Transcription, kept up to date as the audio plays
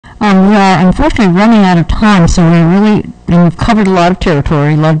We are unfortunately running out of time, so and we've covered a lot of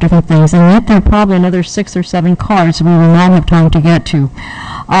territory, a lot of different things, and yet there are probably another 6 or 7 cards we will not have time to get to.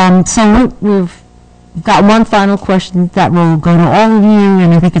 So we've got one final question that will go to all of you,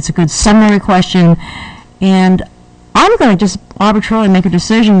 and I think it's a good summary question. And I'm going to just arbitrarily make a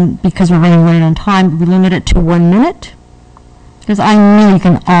decision, because we're running late on time, we limit it to 1 minute, because I know you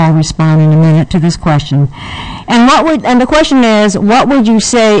can all respond in a minute to this question. And the question is, what would you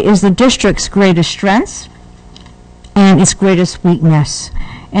say is the district's greatest strengths and its greatest weakness?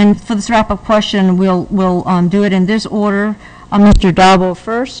 And for this wrap-up question, we'll do it in this order. Mr. Dalbo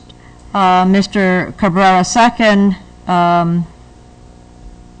first, Mr. Cabrera second,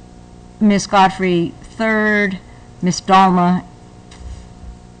 Ms. Godfrey third, Ms. Dalma,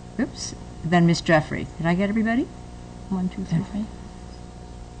 then Ms. Jeffrey. Did I get everybody? 1, 2, 3.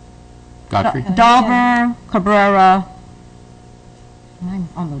 Godfrey? Dalma, Cabrera,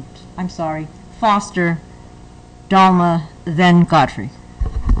 I'm sorry, Foster, Dalma, then Godfrey.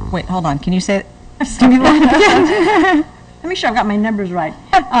 Wait, hold on. Can you say? Give me that again. Let me sure I've got my numbers right.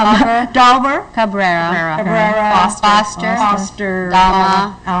 Dalma, Cabrera, Foster,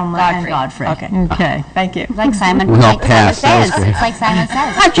 Dalma, Alma, and Godfrey. Okay. Thank you. Like Simon, We all like passed. That was Simon says. great. It's like Simon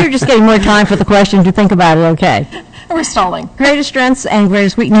says. I'm sure you're just getting more time for the question to think about it, okay. We're stalling. Greatest strengths and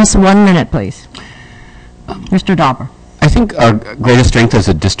greatest weakness, 1 minute, please. Mr. Dauber. I think our greatest strength as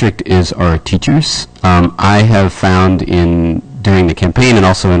a district is our teachers. I have found during the campaign and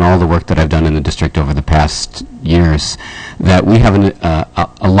also in all the work that I've done in the district over the past years that we have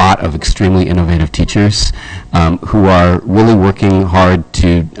a lot of extremely innovative teachers who are really working hard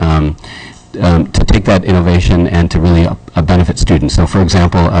to take that innovation and to really benefit students. So for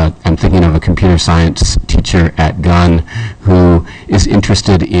example, I'm thinking of a computer science teacher at Gunn who is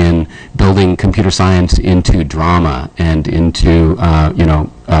interested in building computer science into drama and into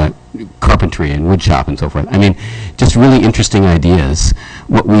carpentry and woodshop and so forth. I mean, just really interesting ideas.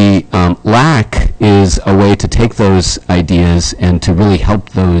 What we lack is a way to take those ideas and to really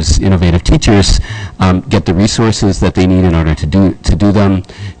help those innovative teachers get the resources that they need in order to do them,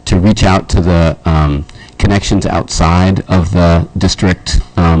 to reach out to the connections outside of the district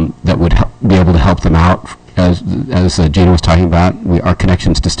that would be able to help them out. As Jana was talking about, our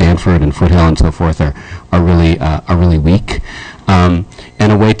connections to Stanford and Foothill and so forth are really weak.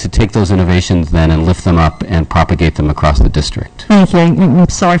 And a way to take those innovations then and lift them up and propagate them across the district. Thank you. I'm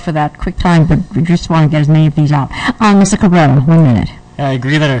sorry for that quick time, but we just want to get as many of these out. Mr. Cabrera, 1 minute. I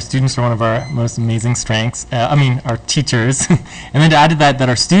agree that our students are one of our most amazing strengths. Our teachers. And then to add to that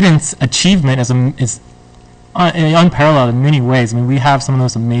our students' achievement is unparalleled in many ways. I mean, we have some of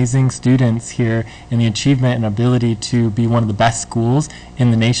those amazing students here, and the achievement and ability to be one of the best schools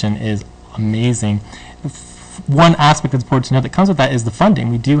in the nation is amazing. One aspect that's important to note that comes with that is the funding.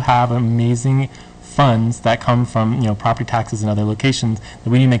 We do have amazing funds that come from property taxes and other locations that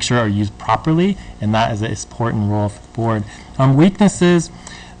we need to make sure are used properly, and that is an important role for the board. Weaknesses,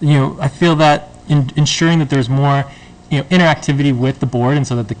 I feel that ensuring that there's more interactivity with the board, and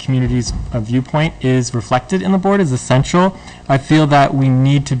so that the community's viewpoint is reflected in the board is essential. I feel that we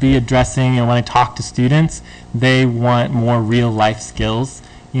need to be addressing, when I talk to students, they want more real life skills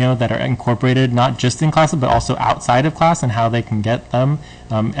that are incorporated not just in class but also outside of class, and how they can get them.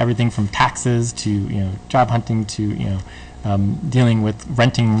 Everything from taxes to job hunting to dealing with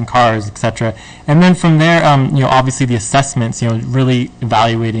renting cars, etc. And then from there, obviously the assessments, really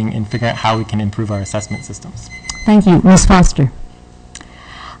evaluating and figuring out how we can improve our assessment systems. Thank you. Ms. Foster.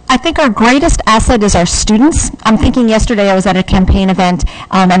 I think our greatest asset is our students. I'm thinking yesterday I was at a campaign event,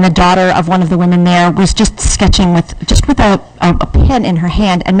 and the daughter of one of the women there was just sketching with a pen in her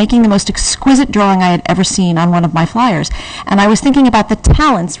hand and making the most exquisite drawing I had ever seen on one of my flyers. And I was thinking about the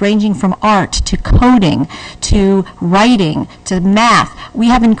talents ranging from art to coding to writing to math. We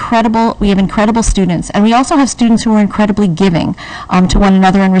have incredible students, and we also have students who are incredibly giving to one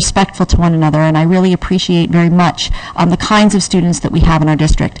another and respectful to one another. And I really appreciate very much the kinds of students that we have in our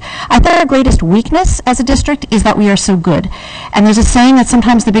district. I think our greatest weakness as a district is that we are so good. And there's a saying that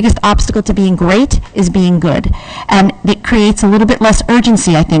sometimes the biggest obstacle to being great is being good. And it creates a little bit less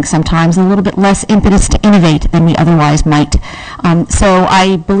urgency, I think, sometimes, a little bit less impetus to innovate than we otherwise might. So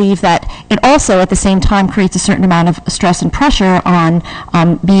I believe that it also, at the same time, creates a certain amount of stress and pressure on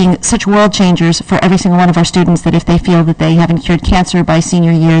being such world changers for every single one of our students that if they feel that they haven't cured cancer by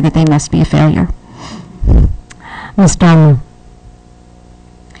senior year, that they must be a failure. Ms. Donlin.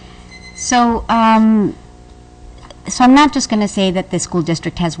 So I'm not just going to say that the school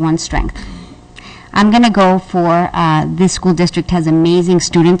district has one strength. I'm going to go for this school district has amazing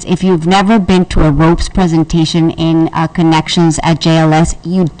students. If you've never been to a ropes presentation in Connections at JLS,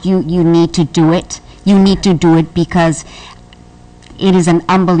 you need to do it. You need to do it because it is an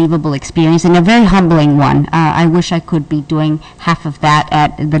unbelievable experience and a very humbling one. I wish I could be doing half of that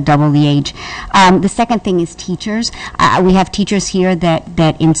at the double the age. The second thing is teachers. We have teachers here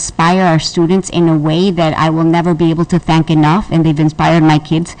that inspire our students in a way that I will never be able to thank enough, and they've inspired my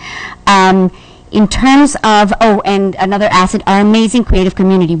kids. In terms of, and another asset, our amazing creative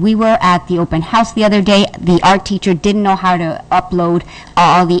community. We were at the open house the other day. The art teacher didn't know how to upload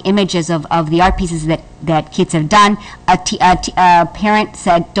all the images of the art pieces that kids have done. A parent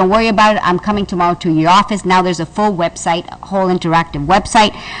said, don't worry about it, I'm coming tomorrow to your office. Now there's a full website, a whole interactive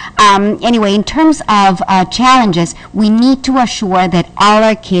website. Anyway, in terms of challenges, we need to assure that all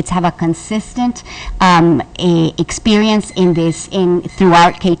our kids have a consistent experience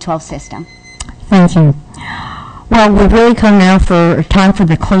throughout K-12 system. Thank you. Well, we've really come now for time for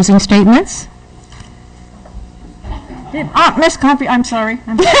the closing statements. Ms. Comfrey, I'm sorry.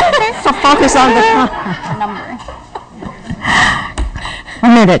 So focus on the Number. A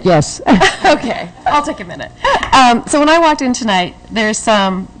minute, yes. Okay, I'll take a minute. So when I walked in tonight, there's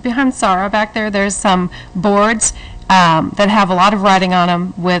some, behind Sarah back there, there's some boards that have a lot of writing on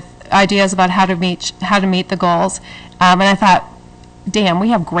them with ideas about how to meet the goals. And I thought, damn, we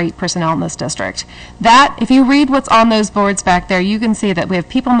have great personnel in this district. That, if you read what's on those boards back there, you can see that we have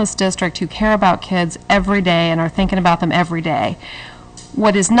people in this district who care about kids every day and are thinking about them every day.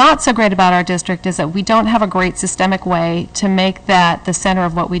 What is not so great about our district is that we don't have a great systemic way to make that the center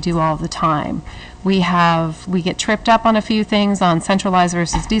of what we do all the time. We get tripped up on a few things on centralized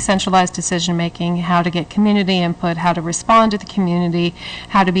versus decentralized decision making, how to get community input, how to respond to the community,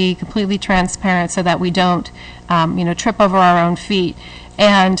 how to be completely transparent so that we don't, trip over our own feet.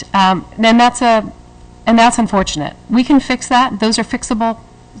 And that's unfortunate. We can fix that. Those are fixable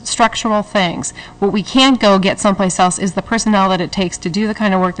structural things. What we can't go get someplace else is the personnel that it takes to do the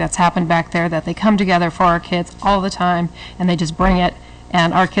kind of work that's happened back there, that they come together for our kids all the time and they just bring it.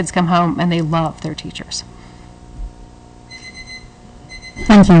 And our kids come home and they love their teachers.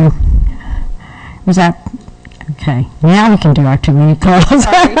 Thank you. Was that, okay, now we can do our 2-minute calls.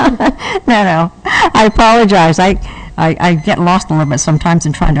 No, I apologize. I get lost a little bit sometimes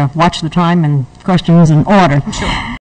in trying to watch the time and questions in order. Sure.